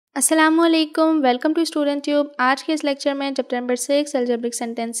अस्सलामुअलैकुम, welcome to student tube. आज के इस लेक्चर में chapter number 6 algebraic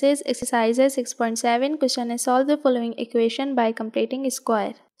sentences exercises 6.7 question है solve the following equation by completing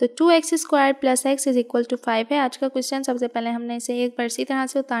square. तो 2x square plus x is equal to 5 है आज का क्वेश्चन। सबसे पहले हमने इसे एक बार इसी तरह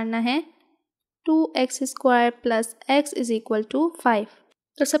से उतारना है। 2x square plus x is equal to 5।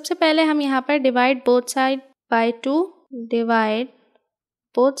 तो सबसे पहले हम यहाँ पर divide both side by 2, divide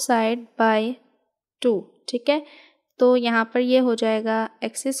both side by 2, ठीक है। तो यहाँ पर ये हो जाएगा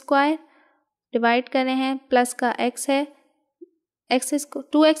एक्स स्क्वायर, डिवाइड कर रहे हैं, प्लस का x है,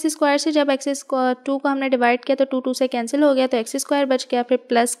 टू एक्स स्क्वायर से जब टू को हमने डिवाइड किया तो 2 से कैंसिल हो गया तो एक्स स्क्वायर बच गया। फिर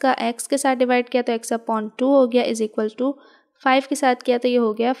प्लस का x के साथ डिवाइड किया तो x/2 हो गया इज इक्वल टू 5 के साथ किया तो ये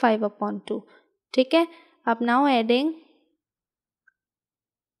हो गया 5/2, ठीक है। अब now adding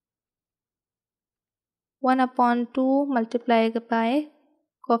 1/2 multiply by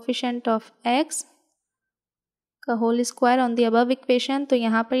coefficient of x का whole square on the above equation. तो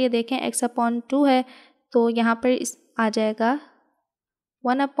यहाँ पर ये देखें x/2 है तो यहाँ पर आ जाएगा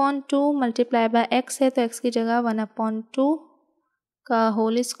 1/2 मल्टीप्लाई बाय x है तो x की जगह 1/2 का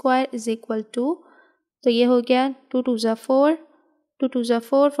whole square is equal to, तो ये हो गया 2 2 ज़ा 4, 2 2 ज़ा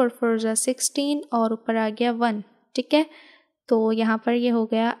 4, 4 4 ज़ा 16 और ऊपर आ गया 1, ठीक है। तो यहाँ पर ये हो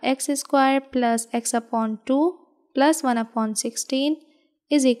गया x square plus x/2 plus 1/16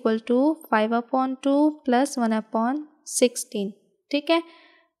 is equal to 5/2 plus 1/16, ठीक है।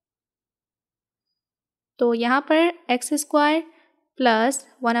 तो यहाँ पर x स्क्वायर प्लस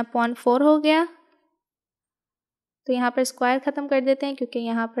 1/4 हो गया। तो यहाँ पर स्क्वायर ख़त्म कर देते हैं क्योंकि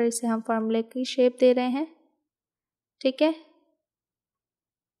यहाँ पर इसे हम फॉर्मूले की शेप दे रहे हैं, ठीक है।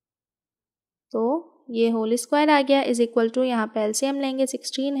 तो ये होल स्क्वायर आ गया इज इक्वल टू, यहाँ पर एलसीएम लेंगे,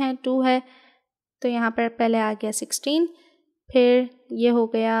 16 है 2 है तो यहाँ पर पहले आ गया 16, फिर ये हो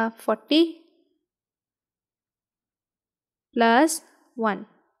गया 40 प्लस 1,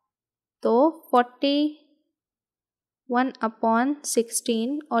 तो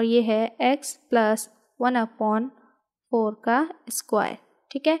 41/16 और ये है x प्लस 1/4 का स्क्वायर,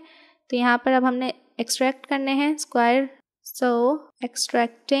 ठीक है। तो यहाँ पर अब हमने एक्सट्रैक्ट करने हैं square, so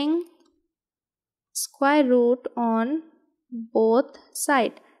extracting square root on both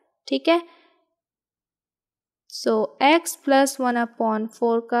side, ठीक है। सो x प्लस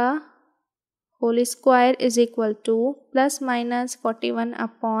 1/4 का whole square is equal two plus minus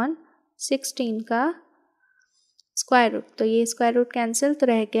 41/16 का स्क्वायर रूट। तो ये स्क्वायर रूट कैंसिल तो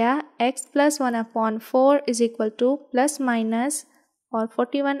रह गया x plus 1/4 is equal two plus minus और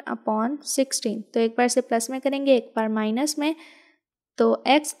 41/16। तो एक बार से प्लस में करेंगे एक बार माइनस में, तो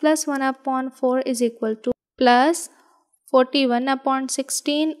x plus 1/4 is equal two plus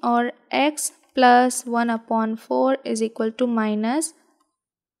 41/16 और x plus 1/4 is equal to minus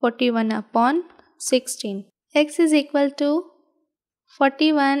 41/16। x is equal to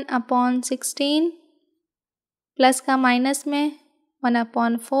 41/16 plus का माइनस में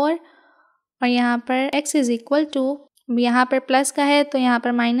 1/4 और यहाँ पर x इज इक्वल टू, यहाँ पर प्लस का है तो यहाँ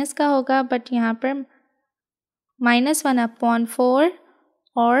पर माइनस का होगा, बट यहाँ पर माइनस 1/4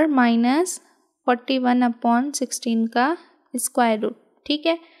 और माइनस 41/16 का स्क्वायर रूट, ठीक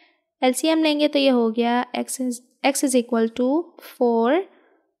है। एलसीएम लेंगे तो ये हो गया x इज इक्वल टू 4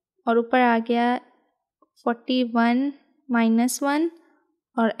 और ऊपर आ गया 41 माइनस 1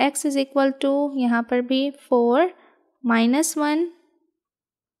 और x इज इक्वल टू यहाँ पर भी 4 माइनस 1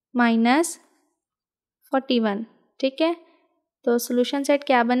 माइनस 41, ठीक है। तो सॉल्यूशन सेट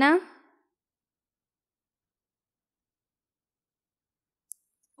क्या बना,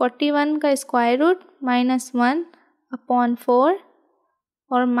 41 का स्क्वायर रूट माइनस 1/4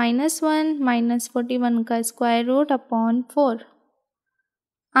 और माइनस 1 माइनस 41 का स्क्वायर रूट अपॉन 4,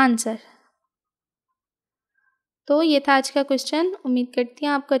 आंसर। तो ये था आज का क्वेश्चन। उम्मीद करती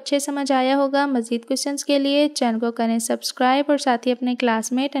हूँ आपको अच्छे समझ आया होगा। मज़ीद क्वेश्चंस के लिए चैनल को करें सब्सक्राइब और साथ ही अपने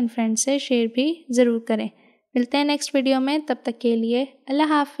क्लासमेट एंड फ्रेंड्स से शेयर भी ज़रूर करें। मिलते हैं नेक्स्ट वीडियो में, तब तक के लिए अल्लाह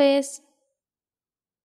हाफ़िज़।